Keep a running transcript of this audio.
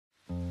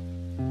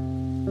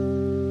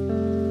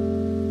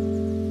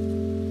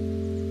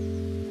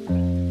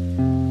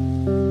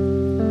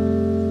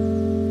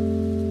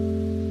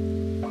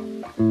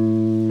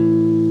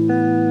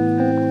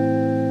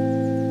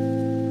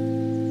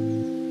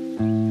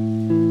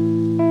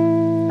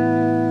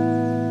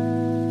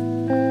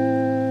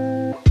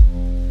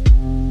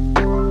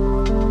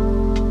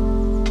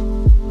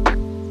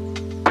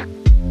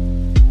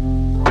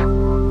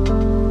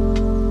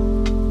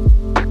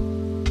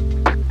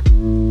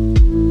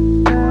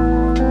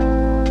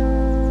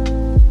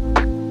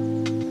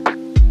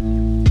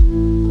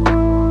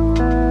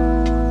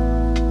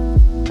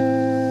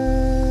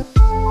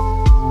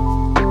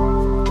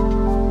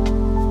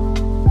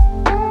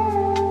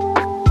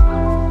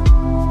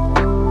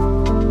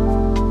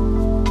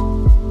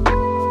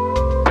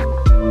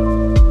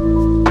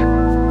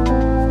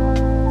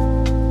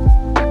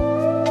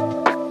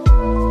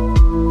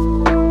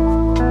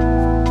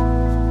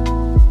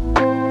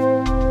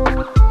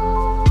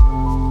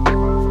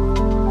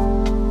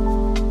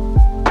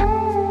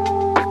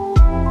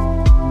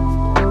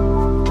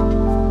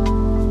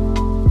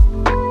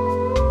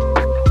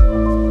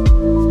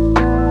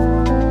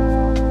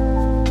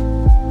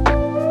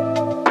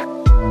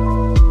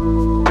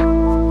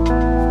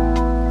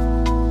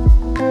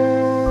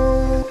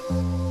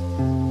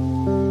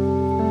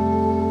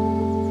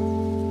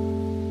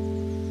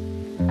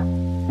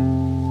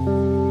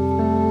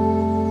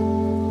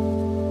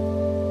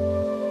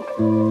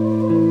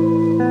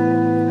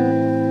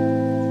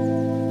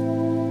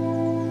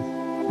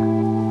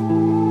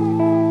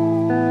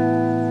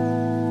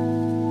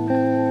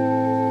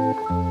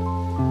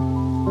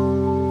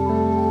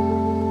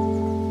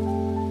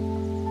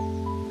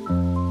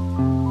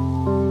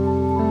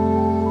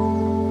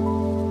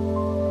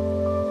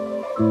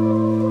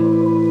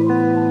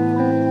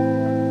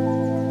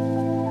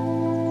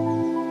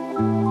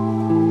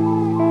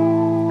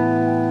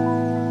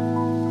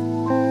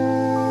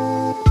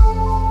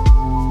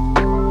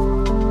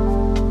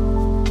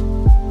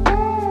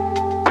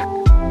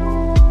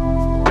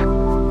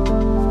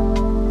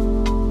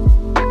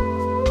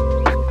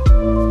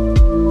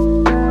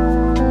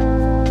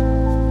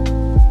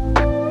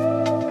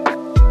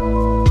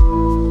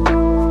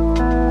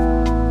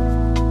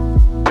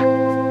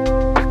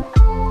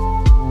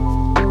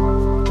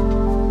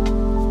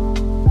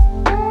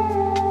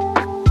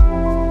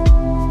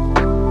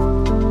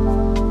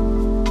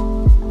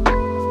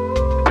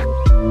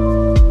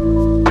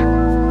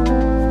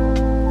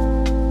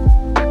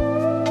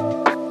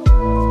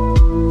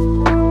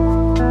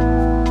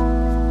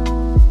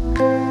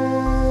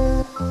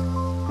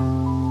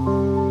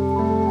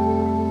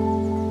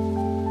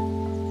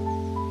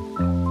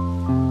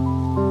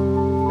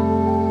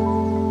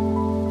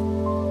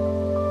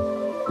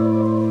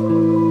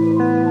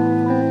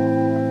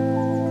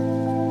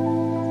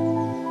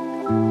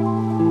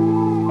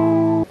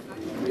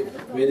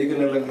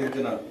వేదికను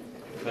అలంకరించిన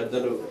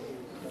పెద్దలు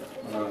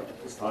మన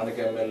స్థానిక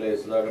ఎమ్మెల్యే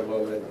సుధాకర్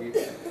బాబు గారికి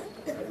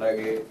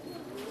అట్లాగే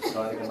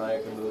స్థానిక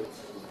నాయకులు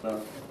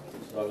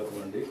స్వాగతం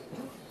అండి.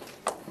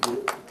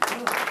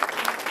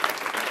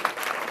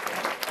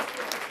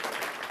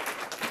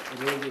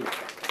 ఈరోజు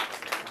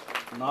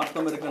నార్త్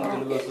అమెరికన్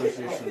తెలుగు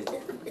అసోసియేషన్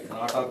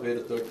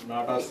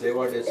నాటా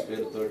సేవా డేస్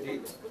పేరుతోటి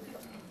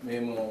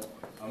మేము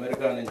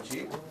అమెరికా నుంచి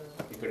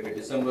ఇక్కడికి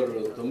డిసెంబర్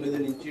 9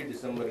 నుంచి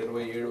డిసెంబర్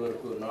 27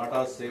 వరకు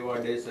నాటా సేవా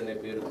డేస్ అనే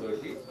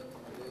పేరుతోటి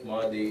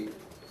మాది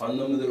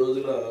 19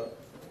 రోజుల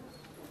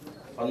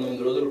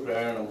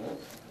ప్రయాణము.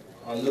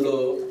 అందులో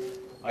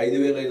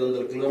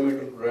 5,500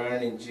 కిలోమీటర్లు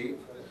ప్రయాణించి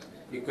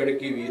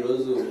ఇక్కడికి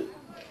ఈరోజు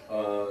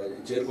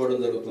చేరుకోవడం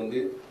జరుగుతుంది.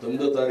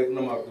 9వ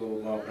తారీఖున మాకు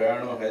మా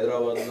ప్రయాణం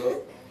హైదరాబాద్లో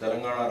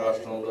తెలంగాణ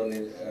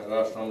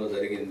రాష్ట్రంలో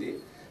జరిగింది.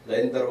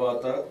 అయిన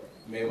తర్వాత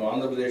మేము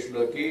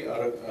ఆంధ్రప్రదేశ్లోకి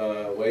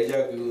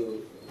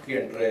వైజాగ్కి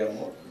ఎంటర్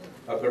అయ్యాము.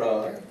 అక్కడ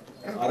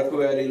అరకు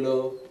వ్యాలీలో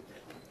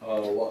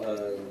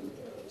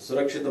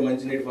సురక్షిత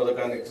మంచినీటి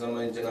పథకానికి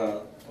సంబంధించిన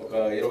ఒక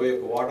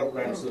 21 వాటర్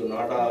ప్లాంట్స్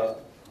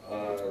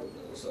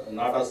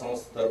నాటా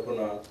సంస్థ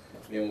తరఫున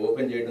మేము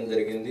ఓపెన్ చేయడం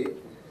జరిగింది.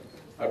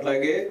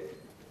 అట్లాగే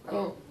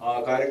ఆ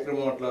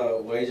కార్యక్రమం అట్లా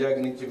వైజాగ్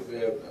నుంచి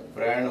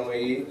ప్రయాణం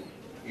అయ్యి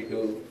ఇటు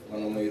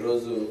మనం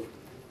ఈరోజు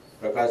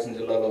ప్రకాశం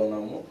జిల్లాలో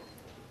ఉన్నాము.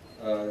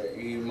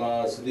 ఈ మా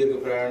సుదీర్ఘ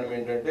ప్రయాణం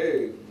ఏంటంటే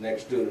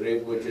నెక్స్ట్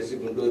రేపు వచ్చేసి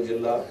గుంటూరు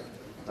జిల్లా,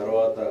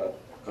 తర్వాత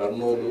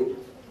కర్నూలు,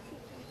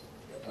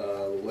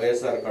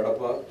 వైఎస్ఆర్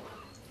కడప,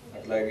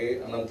 అట్లాగే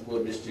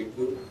అనంతపూర్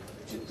డిస్టిక్,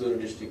 చిత్తూరు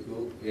డిస్టిక్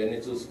ఇవన్నీ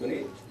చూసుకుని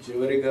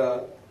చివరిగా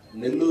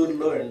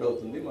నెల్లూరులో ఎండ్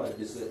అవుతుంది మా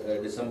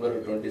డిసెంబర్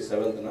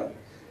 27న.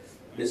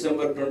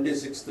 డిసెంబర్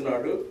 26th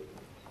నాడు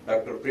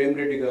డాక్టర్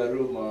ప్రేమ్రెడ్డి గారు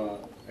మా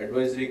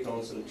advisory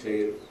council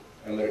chair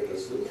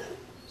emeritus.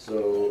 So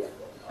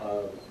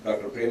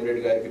doctor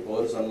ప్రేమ్రెడ్డి గారికి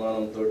పౌర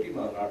సన్మానంతో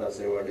మా నాటా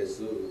సేవా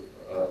డేస్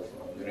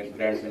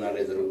గ్రాండ్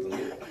ఫినాలే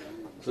జరుగుతుంది.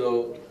 సో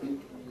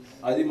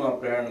అది మా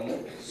ప్రయాణము.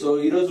 సో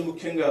ఈరోజు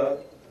ముఖ్యంగా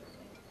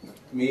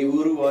మీ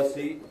ఊరు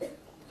వాసి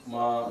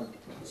మా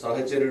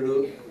సహచరుడు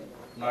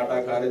నాటా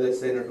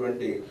కార్యదర్శి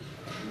అయినటువంటి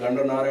గండ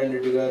నారాయణ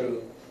రెడ్డి గారు,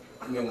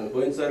 మేము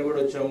పోయినసారి కూడా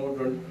వచ్చాము,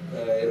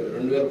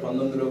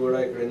 2019లో కూడా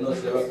ఇక్కడ ఎన్నో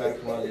సేవా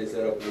కార్యక్రమాలు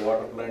చేశారు. అప్పుడు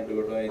వాటర్ ప్లాంట్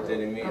ఇవ్వడం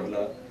అయితేనేమి,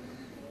 ఇట్లా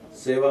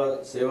సేవ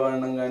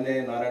అనగానే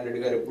నారాయణ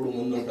రెడ్డి గారు ఎప్పుడు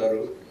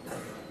ముందుంటారు.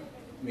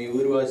 మీ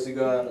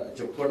ఊరివాసిగా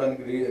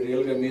చెప్పుకోవడానికి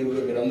రియల్గా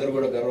మీరందరూ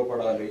కూడా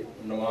గర్వపడాలి.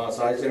 మా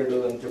సహచరుడు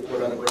అని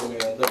చెప్పుకోవడానికి కూడా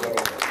మేము ఎంతో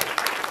గర్వపడాలి.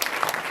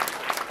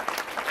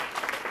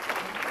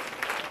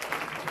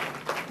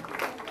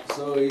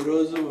 సో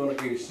ఈరోజు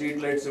మనకి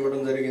స్ట్రీట్ లైట్స్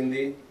ఇవ్వడం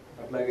జరిగింది.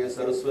 అట్లాగే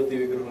సరస్వతి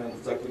విగ్రహం ఎంత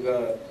చక్కగా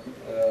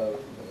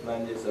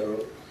ప్లాన్ చేశారు.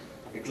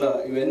 ఇట్లా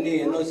ఇవన్నీ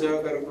ఎన్నో సేవా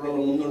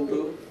కార్యక్రమాలు ముందుంటూ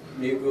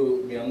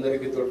మీ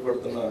అందరికీ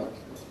తోడ్పడుతున్న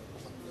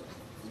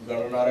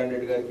గండ నారాయణ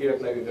రెడ్డి గారికి,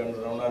 అట్లాగే గండ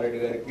రమణారెడ్డి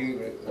గారికి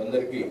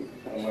అందరికీ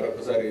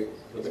మరొకసారి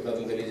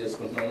కృతజ్ఞతలు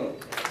తెలియజేసుకుంటున్నాను.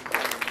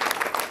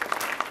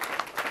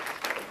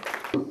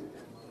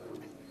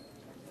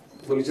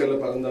 పులిచెర్ల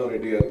పరంధామ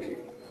రెడ్డి గారికి,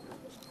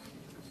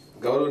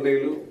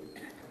 గౌరవనీయులు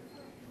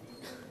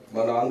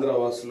మన ఆంధ్ర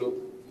వాసులు,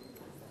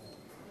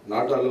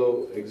 నాటాలో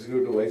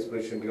ఎగ్జిక్యూటివ్ వైస్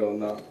ప్రెసిడెంట్గా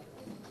ఉన్న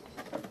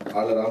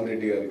ఆళ్ళ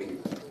రామరెడ్డి గారికి,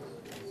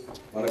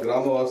 మన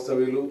గ్రామ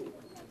వాస్తవ్యులు,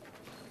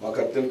 మాకు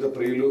అత్యంత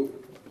ప్రియులు,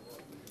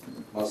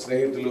 మా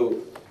స్నేహితులు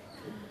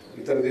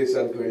ఇతర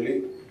దేశాలకు వెళ్ళి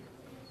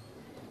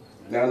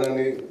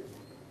జ్ఞానాన్ని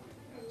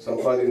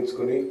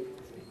సంపాదించుకొని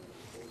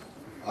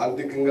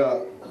ఆర్థికంగా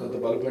కొంత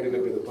బలపడిన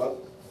పిదప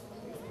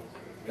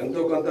ఎంతో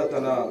కొంత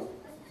తన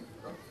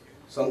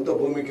సొంత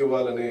భూమికి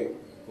ఇవ్వాలనే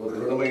ఒక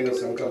దృఢమైన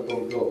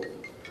సంకల్పంతో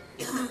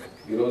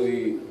ఈరోజు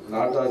ఈ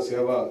నాటా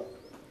సేవ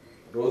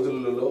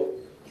రోజులలో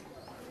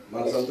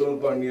మన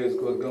సంతూరుపాడు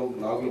నియోజకవర్గం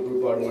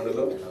నాగులపూడిపాడు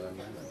మండలం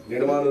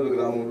నిడమానూరు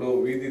గ్రామంలో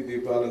వీధి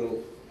దీపాలను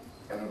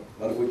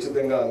మనకు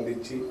ఉచితంగా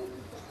అందించి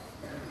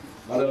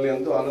మనల్ని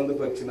ఎంతో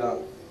ఆనందపరిచిన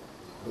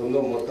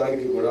బృందం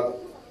మొత్తానికి కూడా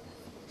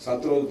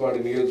సంతూరుపాడు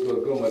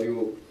నియోజకవర్గం మరియు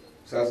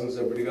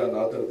శాసనసభ్యుడిగా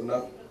నా తరఫున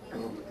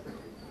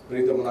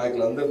ప్రీతమ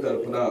నాయకులందరి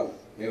తరఫున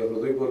నేను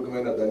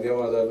హృదయపూర్వకమైన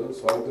ధన్యవాదాలు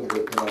స్వాగతం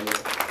చెప్తున్నాను.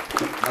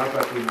 నాటా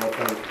టీం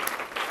మొత్తానికి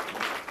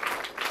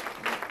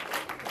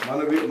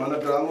మన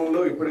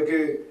గ్రామంలో ఇప్పటికే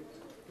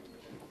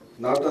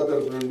నాటా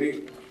తరఫు నుండి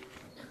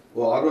ఓ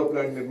ఆర్ఓ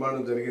ప్లాంట్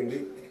నిర్మాణం జరిగింది.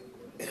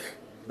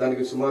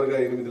 దానికి సుమారుగా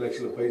 8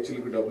 లక్షల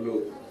పైచిలకు డబ్బులు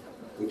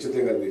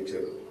ఉచితంగా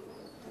అందించారు.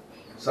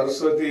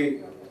 సరస్వతి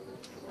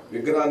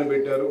విగ్రహాన్ని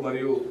పెట్టారు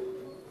మరియు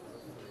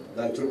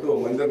దాని చుట్టూ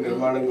మందిర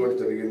నిర్మాణం కూడా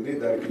జరిగింది.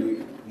 దానికి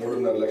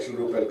 3.5 లక్షల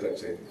రూపాయలు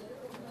ఖర్చు అయింది.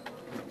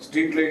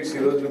 స్ట్రీట్ లైట్స్ ఈ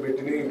రోజున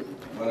పెట్టి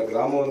మన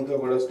గ్రామం అంతా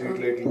కూడా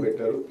స్ట్రీట్ లైట్లు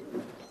పెట్టారు.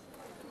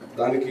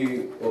 దానికి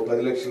ఓ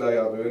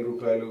 10,50,000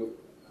 రూపాయలు,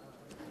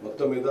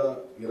 మొత్తం మీద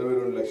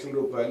 22 లక్షల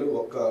రూపాయలు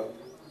ఒక్క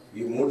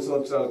ఈ 3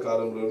 సంవత్సరాల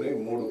కాలంలోనే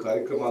 3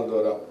 కార్యక్రమాల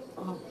ద్వారా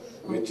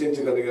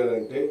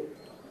వెచ్చించగలిగారంటే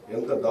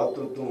ఎంత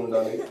దాతృత్వం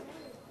ఉండాలి,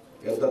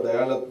 ఎంత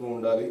దయాళత్వం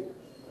ఉండాలి,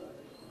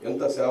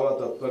 ఎంత సేవా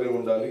తత్పర్యం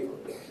ఉండాలి,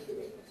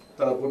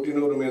 తన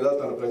పుట్టినూరు మీద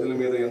తన ప్రజల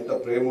మీద ఎంత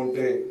ప్రేమ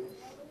ఉంటే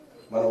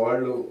మన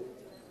వాళ్ళు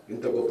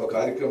ఇంత గొప్ప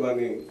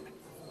కార్యక్రమాన్ని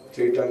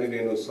చేయటాన్ని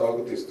నేను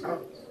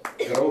స్వాగతిస్తున్నాను,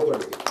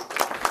 గర్వపడుతూ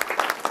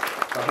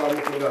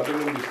సహాముఖంగా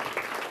అభినందిస్తూ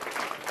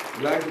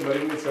ఇలాంటి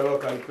మరిన్ని సేవా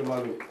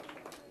కార్యక్రమాలు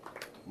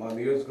మా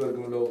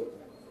నియోజకవర్గంలో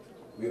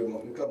మీరు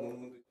ఇంకా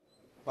ముందు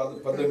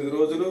 18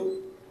 రోజులు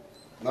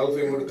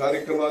 43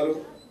 కార్యక్రమాలు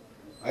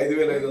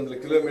 5,500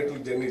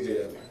 కిలోమీటర్లు జర్నీ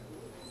చేయాలి.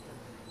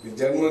 ఇది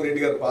జగన్మోహన్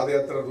రెడ్డి గారి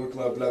పాదయాత్ర రూట్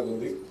మ్యాప్ లాగా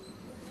ఉంది.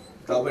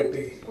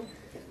 కాబట్టి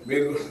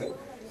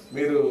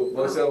మీరు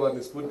బహుశా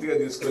వారిని స్ఫూర్తిగా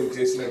తీసుకొని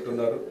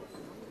చేసినట్టున్నారు.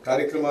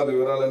 కార్యక్రమాల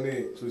వివరాలన్నీ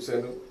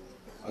చూశాను.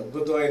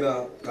 అద్భుతమైన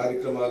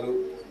కార్యక్రమాలు,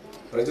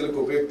 ప్రజలకు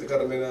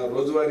ఉపయుక్తకరమైన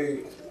రోజువారీ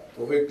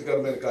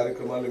ఉపయుక్తకరమైన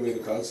కార్యక్రమాలు మీరు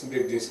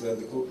కాన్సన్ట్రేట్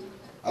చేసినందుకు,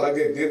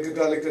 అలాగే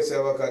దీర్ఘకాలిక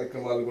సేవా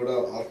కార్యక్రమాలు కూడా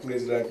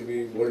ఆర్ఫనేజ్ లాంటివి,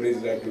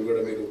 ఓల్డేజ్ లాంటివి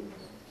కూడా మీరు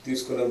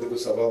తీసుకున్నందుకు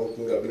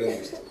సభాముఖంగా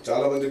అభినందిస్తారు.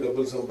 చాలామంది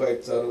డబ్బులు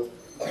సంపాదిస్తారు,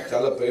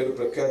 చాలా పేరు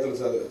ప్రఖ్యాతులు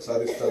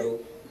సాధిస్తారు,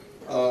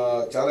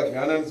 చాలా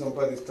జ్ఞానాన్ని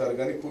సంపాదిస్తారు.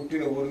 కానీ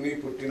పుట్టిన ఊరిని,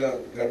 పుట్టిన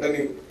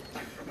గడ్డని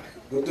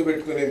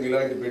గుర్తుపెట్టుకునే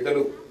మీలాంటి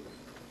బిడ్డలు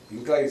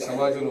ఇంకా ఈ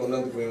సమాజంలో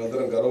ఉన్నందుకు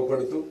మేమందరం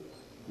గర్వపడుతూ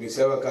మీ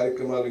సేవా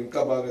కార్యక్రమాలు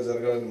ఇంకా బాగా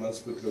జరగాలని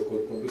మనస్ఫూర్తిగా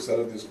కోరుకుంటూ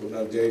సెలవు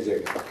తీసుకుంటున్నాను. జై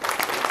జగన్.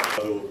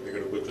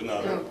 ఇక్కడ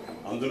కూర్చున్నారు.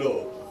 అందులో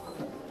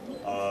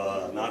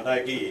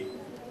నాటాకి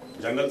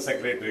జనరల్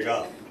సెక్రటరీగా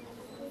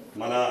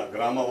మన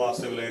గ్రామ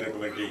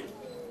వాస్తవులైనటువంటి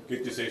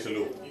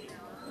కీర్తిశేషులు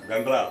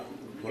గండ్ర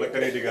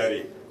పులకరెడ్డి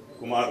గారి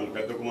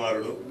పెద్ద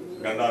కుమారుడు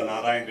గండ్ర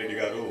నారాయణ రెడ్డి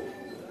గారు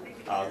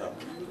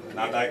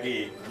నాటాకి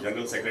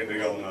జనరల్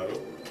సెక్రటరీగా ఉన్నారు.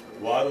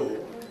 వారు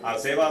ఆ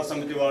సేవా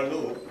సమితి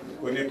వాళ్ళు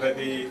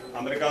ప్రతి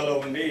అమెరికాలో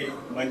ఉండి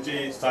మంచి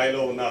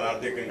స్థాయిలో ఉన్నారు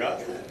ఆర్థికంగా.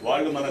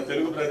 వాళ్ళు మన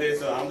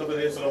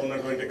ఆంధ్రప్రదేశ్లో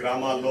ఉన్నటువంటి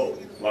గ్రామాల్లో,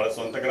 వాళ్ళ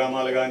సొంత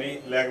గ్రామాలు కానీ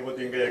లేకపోతే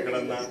ఇంకా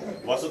ఎక్కడన్నా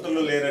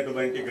వసతులు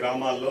లేనటువంటి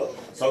గ్రామాల్లో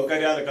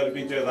సౌకర్యాలు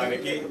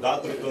కల్పించేదానికి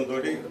దాతృత్వంతో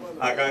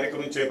ఆ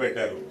కార్యక్రమం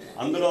చేపట్టారు.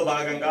 అందులో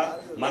భాగంగా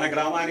మన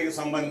గ్రామానికి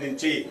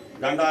సంబంధించి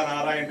గండా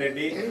నారాయణ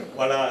రెడ్డి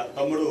వాళ్ళ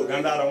తమ్ముడు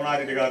గండా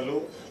రమణారెడ్డి గారు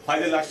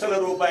 10 లక్షల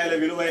రూపాయల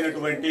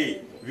విలువైనటువంటి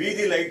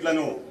వీధి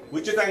లైట్లను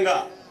ఉచితంగా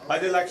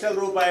 10 లక్షల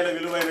రూపాయల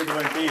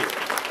విలువైనటువంటి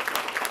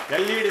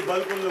LED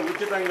బల్బులను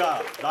ఉచితంగా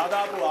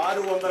దాదాపు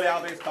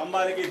 650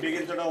 స్తంభాలకి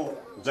బిగించడం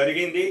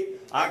జరిగింది.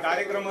 ఆ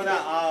కార్యక్రమం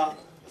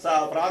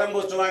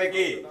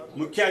ప్రారంభోత్సవానికి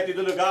ముఖ్య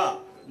అతిథులుగా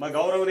మా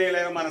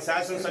గౌరవనీయులైన మన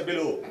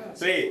శాసనసభ్యులు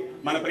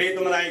మన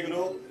ప్రియతమ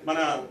నాయకులు మన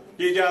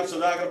టీజీఆర్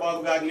సుధాకర్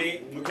బాబు గారిని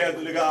ముఖ్య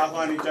అతిథులుగా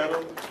ఆహ్వానించారు.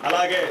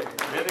 అలాగే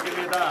వేదిక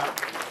మీద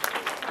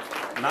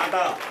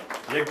నాటా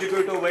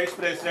ఎగ్జిక్యూటివ్ వైస్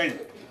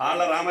ప్రెసిడెంట్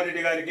ఆళ్ల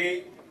రామారెడ్డి గారికి,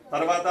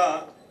 తర్వాత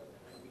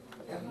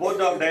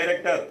బోర్డ్ ఆఫ్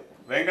డైరెక్టర్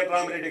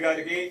వెంకటరామరెడ్డి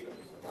గారికి,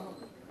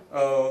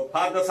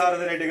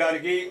 పార్థసారథి రెడ్డి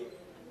గారికి,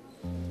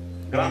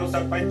 గ్రామ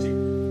సర్పంచ్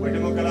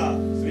వడ్డిముక్కల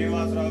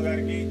శ్రీనివాసరావు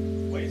గారికి,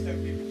 వైఎస్ఆర్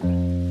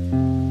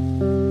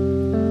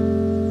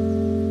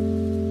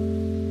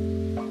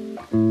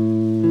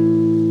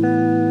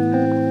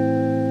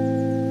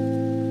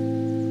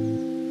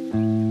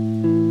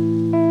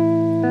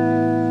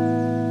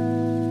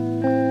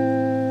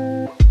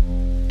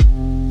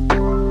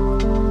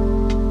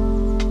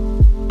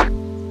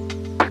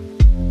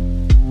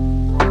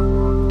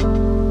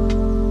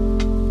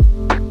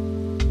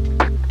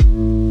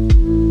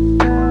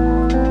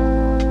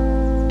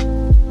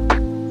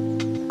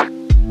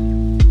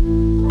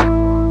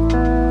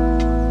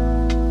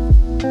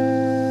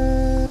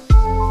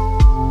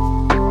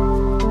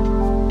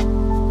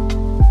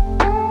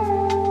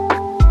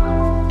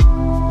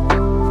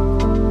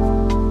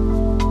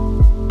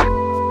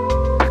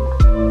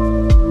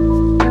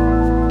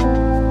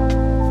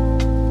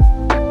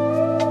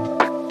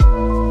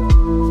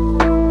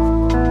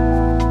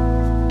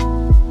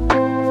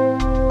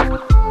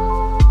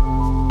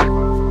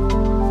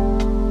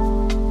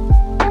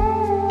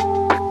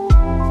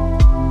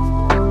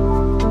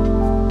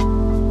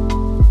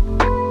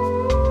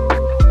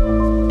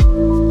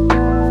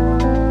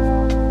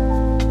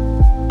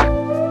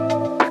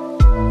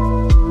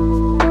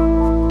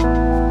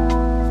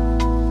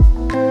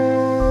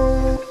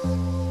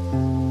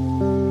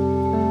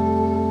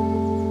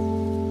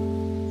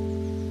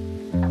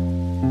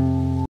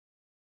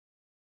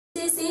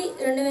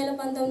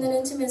 2019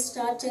 నుంచి మేము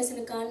స్టార్ట్ చేసిన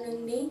కాడ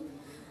నుండి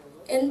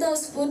ఎంతో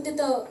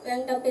స్ఫూర్తితో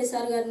వెంకటప్పయ్య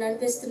సార్ గారు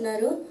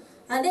నడిపిస్తున్నారు.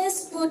 అదే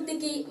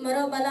స్ఫూర్తికి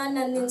మరో బలాన్ని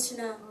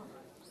అందించిన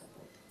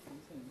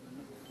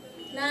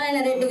నారాయణ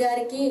రెడ్డి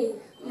గారికి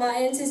మా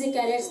ఎన్సీసీ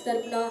క్యాడెట్స్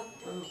తరఫున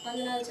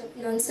వందనాలు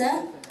చెప్తున్నాను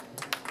సార్.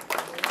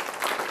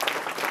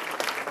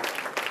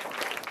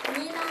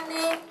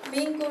 మీలానే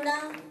మేము కూడా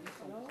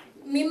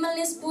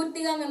మిమ్మల్ని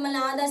స్ఫూర్తిగా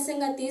మిమ్మల్ని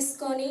ఆదర్శంగా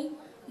తీసుకొని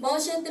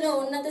భవిష్యత్తులో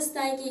ఉన్నత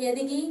స్థాయికి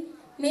ఎదిగి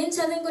మేము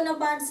చదువుకున్న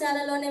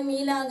పాఠశాలలోనే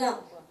మీలాగా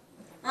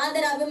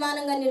ఆదర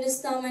అభిమానంగా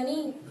నిలుస్తామని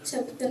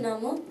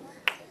చెప్తున్నాము.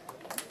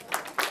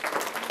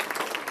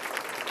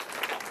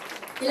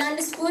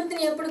 ఇలాంటి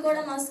స్ఫూర్తిని ఎప్పుడు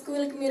కూడా మా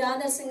స్కూల్కి మీరు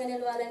ఆదర్శంగా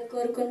నిలవాలని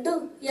కోరుకుంటూ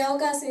ఈ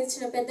అవకాశం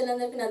ఇచ్చిన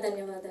పెద్దలందరికీ నా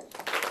ధన్యవాదాలు.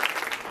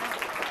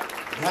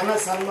 ఘన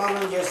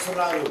సన్మానం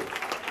చేస్తున్నారు.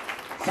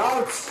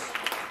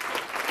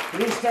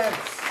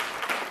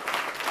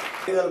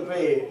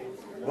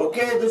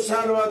 ఒకే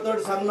దుశాలువాతో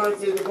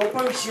సన్మానించేది గొప్ప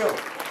విషయం.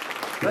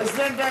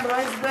 President and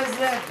vice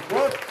president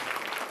both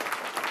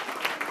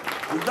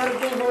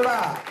ఇద్దరికి కూడా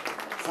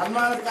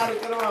సన్మాన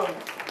కార్యక్రమం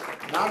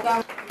నాటా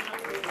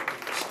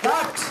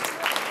స్టార్ట్.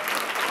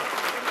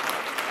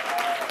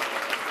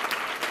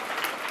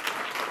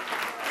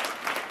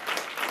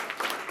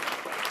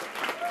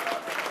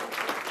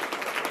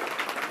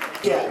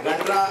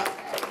 గండ్ర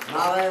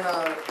నారాయణ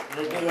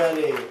రెడ్డి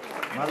గారి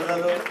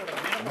మరదలు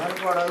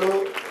మేల్కోడలు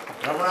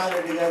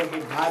రమణారెడ్డి గారికి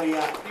భార్య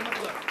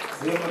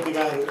శ్రీమతి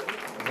గారు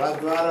వారి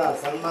ద్వారా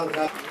సన్మాన్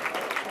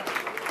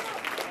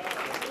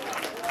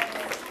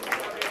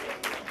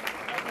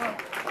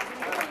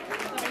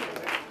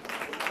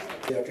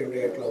అటెండ్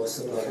అయ్యేట్లా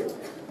వస్తున్నారు.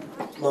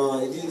 మా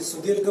ఇది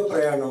సుదీర్ఘ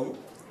ప్రయాణం.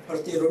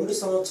 ప్రతి 2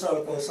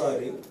 సంవత్సరాలకు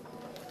ఒకసారి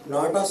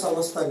నాటా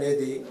సంస్థ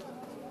అనేది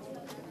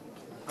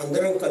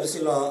అందరం కలిసి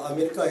ఇలా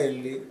అమెరికా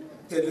వెళ్ళి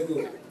తెలుగు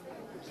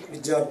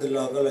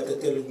విద్యార్థుల్లాగా లేకపోతే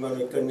తెలుగు మనం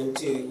ఇక్కడి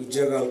నుంచి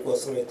ఉద్యోగాల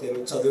కోసం అయితే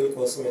చదువుల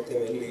కోసం అయితే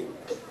వెళ్ళి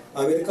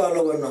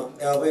అమెరికాలో ఉన్న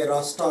 50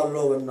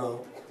 రాష్ట్రాల్లో ఉన్న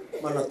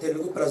మన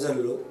తెలుగు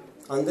ప్రజలు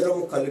అందరం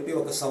కలిపి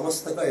ఒక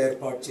సంస్థగా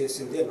ఏర్పాటు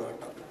చేసింది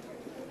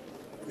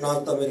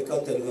north America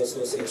Telugu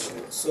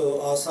association. So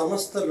ఆ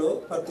సంస్థలో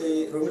ప్రతి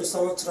 2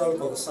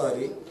 సంవత్సరాలకు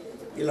ఒకసారి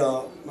ఇలా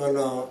మన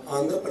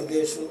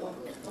ఆంధ్రప్రదేశ్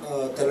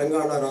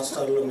తెలంగాణ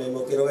రాష్ట్రాల్లో మేము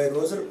ఒక 20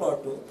 రోజుల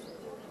పాటు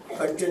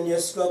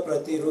కంటిన్యూస్గా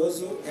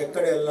ప్రతిరోజు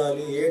ఎక్కడ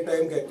వెళ్ళాలి, ఏ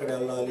టైంకి ఎక్కడ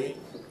వెళ్ళాలి,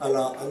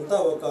 అలా అంతా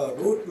ఒక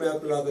రూట్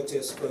మ్యాప్ లాగా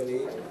చేసుకొని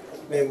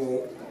మేము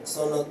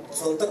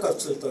సొంత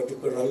ఖర్చులతో,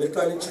 ఇప్పుడు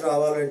అమెరికా నుంచి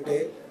రావాలంటే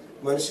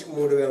మనిషికి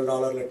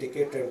 $3,000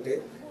 టికెట్ అంటే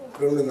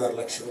 2.5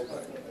 లక్షల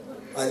రూపాయలు.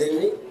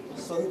 అదేమి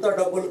సొంత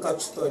డబ్బులు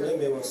ఖర్చుతోనే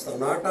మేము వస్తాం.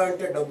 నాటా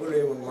అంటే డబ్బులు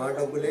ఏమి, మా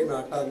డబ్బులే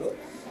నాటాలో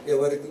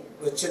ఎవరికి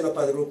వచ్చిన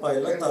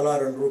 ₹10 తలా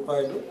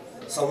 ₹2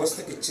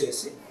 సంస్థకి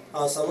ఇచ్చేసి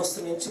ఆ సంస్థ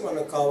నుంచి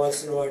మనకు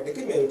కావాల్సిన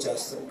వాటికి మేము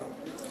చేస్తుంటాం.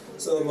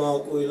 సో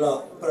మాకు ఇలా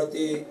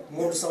ప్రతి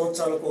 3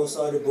 సంవత్సరాలకు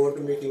ఒకసారి బోర్డు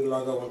మీటింగ్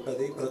లాగా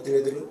ఉంటుంది.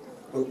 ప్రతినిధులు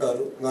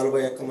ఉంటారు,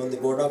 41 మంది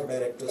బోర్డ్ ఆఫ్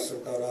డైరెక్టర్స్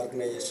ఉంటారు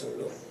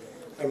ఆర్గనైజేషన్లో.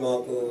 అండ్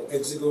మాకు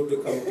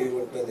ఎగ్జిక్యూటివ్ కమిటీ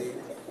ఉంటుంది,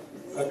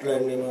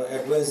 అట్లనే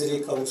అడ్వైజరీ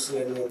కౌన్సిల్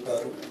అని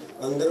ఉంటారు.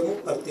 అందరము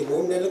ప్రతి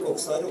 3 నెలలకు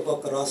ఒకసారి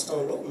ఒక్కొక్క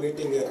రాష్ట్రంలో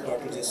మీటింగ్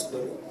ఏర్పాట్లు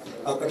చేసుకొని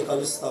అక్కడ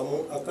కలుస్తాము,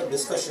 అక్కడ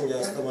డిస్కషన్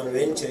చేస్తాం. మనం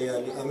ఏం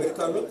చేయాలి,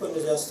 అమెరికాలో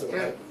కొన్ని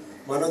చేస్తుంటాం,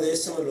 మన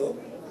దేశంలో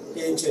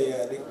ఏం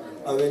చేయాలి,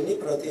 అవన్నీ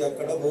ప్రతి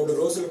అక్కడ 3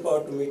 రోజుల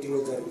పాటు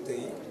మీటింగ్లు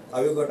జరుగుతాయి.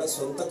 అవి కూడా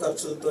సొంత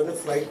ఖర్చులతోనే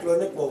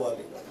ఫ్లైట్లోనే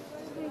పోవాలి,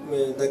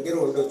 దగ్గర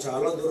ఉండవు,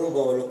 చాలా దూరం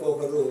పోవాలి.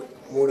 ఒక్కొక్కరు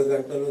 3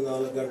 గంటలు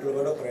 4 గంటలు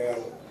కూడా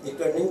ప్రయాణం.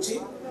 ఇక్కడి నుంచి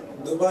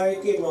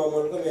దుబాయ్కి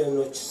మామూలుగా మేము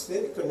వచ్చిస్తే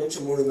ఇక్కడ నుంచి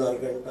 3.5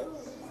 గంట.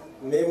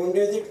 మేము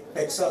ఉండేది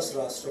టెక్సాస్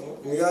రాష్ట్రము.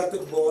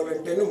 న్యూయార్క్కి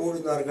పోవాలంటేనే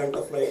 3.5 గంట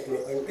ఫ్లైట్లు.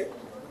 అంటే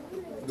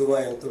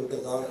దుబాయ్ ఎంత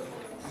ఉంటుంది,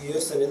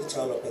 యుఎస్ అనేది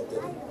చాలా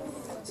పెద్దది.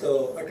 సో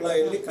అట్లా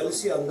వెళ్ళి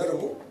కలిసి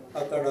అందరము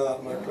అక్కడ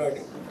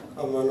మాట్లాడి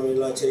మనం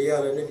ఇలా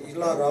చేయాలని,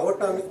 ఇలా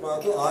రావటానికి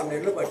మాకు 6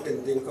 నెలలు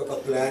పట్టింది. దీనికి ఒక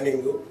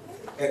ప్లానింగు,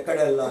 ఎక్కడ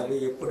వెళ్ళాలి,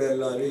 ఎప్పుడు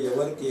వెళ్ళాలి,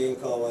 ఎవరికి ఏం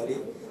కావాలి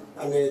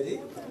అనేది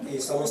ఈ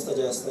సంస్థ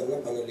చేస్తున్న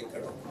పనులు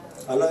ఇక్కడ.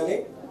 అలానే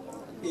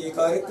ఈ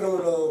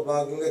కార్యక్రమంలో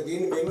భాగంగా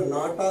దీన్ని మేము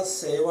నాటా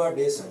సేవా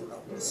డేస్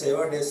అంటాం.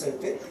 సేవా డేస్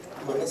అంటే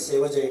మన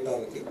సేవ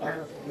చేయటానికి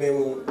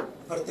మేము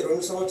ప్రతి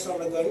 2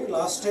 సంవత్సరాలకు కానీ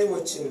లాస్ట్ టైం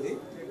వచ్చింది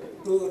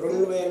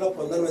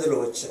 2019లో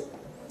వచ్చాం.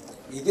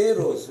 ఇదే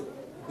రోజు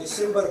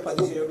డిసెంబర్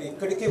 17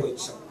 ఇక్కడికే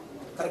వచ్చాం.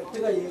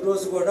 కరెక్ట్గా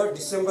ఈరోజు కూడా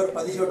డిసెంబర్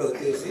 17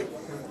 వచ్చేసి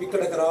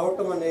ఇక్కడికి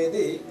రావటం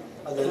అనేది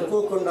అది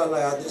అనుకోకుండా అలా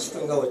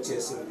యాదృష్టంగా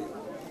వచ్చేసింది.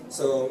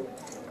 సో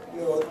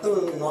మేము మొత్తం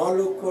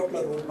 4 కోట్ల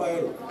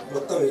రూపాయలు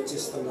మొత్తం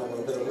ఇచ్చిస్తున్నాం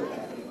అందరము.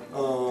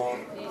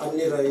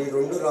 అన్ని ఈ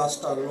 2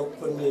 రాష్ట్రాల్లో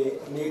కొన్ని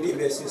నీడీ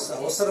బేసిస్,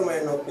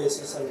 అవసరమైన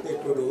బేసిస్ అంటే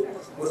ఇప్పుడు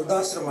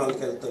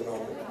వృద్ధాశ్రమాలకు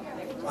వెళ్తున్నాము,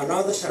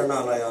 అనాథ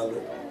శరణాలయాలు,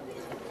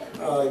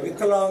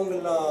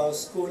 వికలాంగుల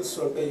స్కూల్స్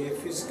ఉంటాయి,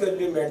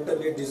 ఫిజికల్లీ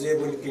మెంటల్లీ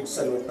డిజేబుల్ కిడ్స్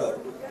అని ఉంటారు.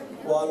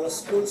 వాళ్ళ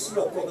స్కూల్స్లో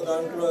ఒక్కొక్క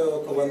దాంట్లో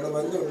ఒక 100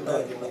 మంది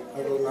ఉంటారు.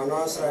 అటు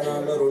అనాథ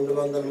శరణాలయాల్లో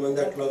 200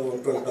 మంది అట్లా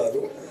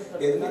ఉంటుంటారు.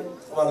 వెళ్ళి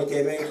వాళ్ళకి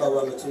ఏమేమి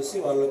కావాలో చూసి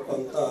వాళ్ళకి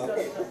కొంత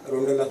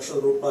 2 లక్షల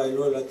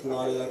రూపాయలు లేకపోతే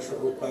 4 లక్షల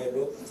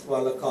రూపాయలు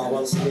వాళ్ళకి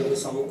కావాల్సినవి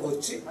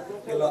సమకూర్చి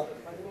ఇలా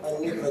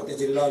అన్ని ప్రతి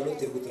జిల్లాలో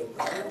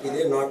తిరుగుతుంటారు.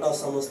 ఇదే నాటా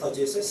సంస్థ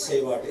చేసే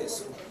సేవా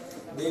డేస్.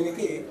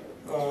 దీనికి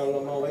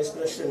మా వైస్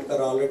ప్రెసిడెంట్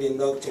గారు ఆల్రెడీ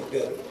ఇందాక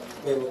చెప్పారు,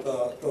 మేము ఒక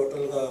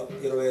టోటల్గా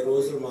 20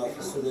 రోజులు మా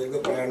సుదీర్ఘ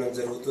ప్రయాణం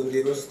జరుగుతుంది.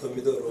 ఈరోజు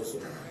 9వ రోజు.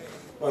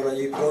 మన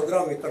ఈ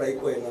ప్రోగ్రాం ఇక్కడ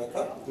అయిపోయినాక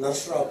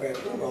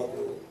నర్సరావుపేటలో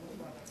మాకు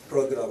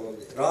ప్రోగ్రాం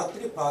ఉంది.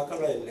 రాత్రి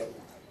పాకలో వెళ్ళాం.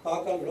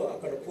 పాకల్లో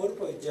అక్కడ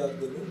పూర్వ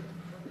విద్యార్థులు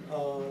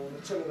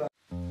ముఖ్యంగా